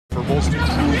most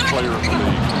improved player in the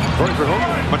league. Voting for whom?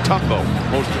 Mutombo,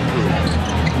 most improved.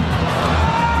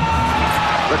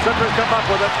 The Clippers come up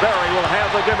with it. Berry will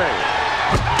have the gimme.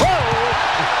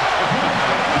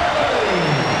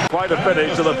 Quite a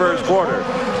finish to the first quarter.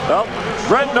 Well,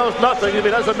 Brent knows nothing if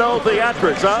he doesn't know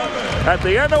theatrics, huh? At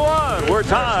the end of one, we're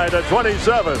tied at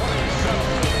 27.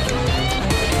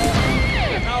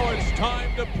 Now it's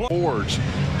time to play. Boards.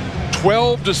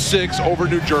 12-6 over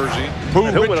New Jersey. Who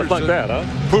would have thought that, huh?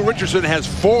 Pooh Richardson has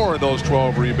 4 of those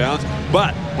 12 rebounds.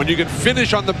 But when you can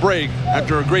finish on the break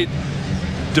after a great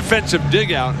defensive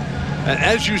dig out, and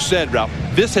as you said, Ralph,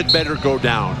 this had better go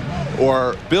down.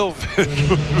 Or Bill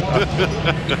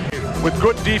with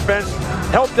good defense,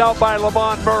 helped out by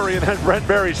Lamont Murray, and then Brent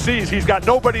Berry sees he's got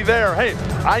nobody there. Hey,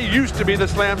 I used to be the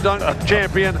slam dunk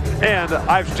champion, and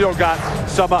I've still got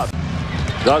some up.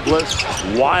 Douglas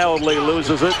wildly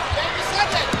loses it.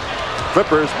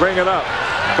 Clippers bring it up.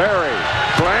 Berry,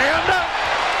 slammed.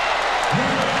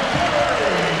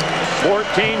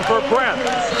 14 for Brent.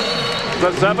 It's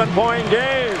a 7-point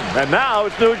game. And now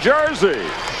it's New Jersey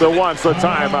that wants the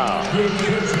timeout.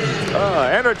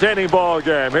 Entertaining ball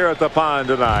game here at the Pond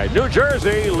tonight. New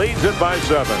Jersey leads it by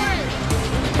 7.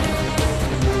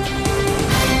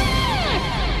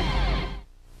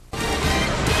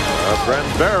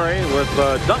 Brent Berry with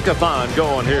Dunkathon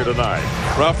going here tonight.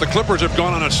 Ralph, the Clippers have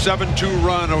gone on a 7-2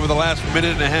 run over the last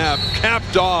minute and a half,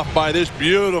 capped off by this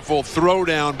beautiful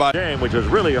throwdown by game, which is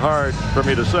really hard for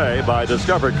me to say, by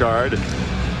Discovered Card.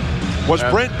 Was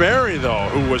Brent Berry, though,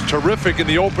 who was terrific in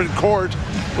the open court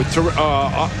with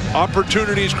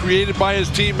opportunities created by his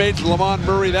teammates. Lamont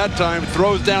Murray that time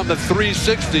throws down the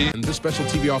 360. And this special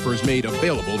TV offer is made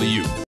available to you.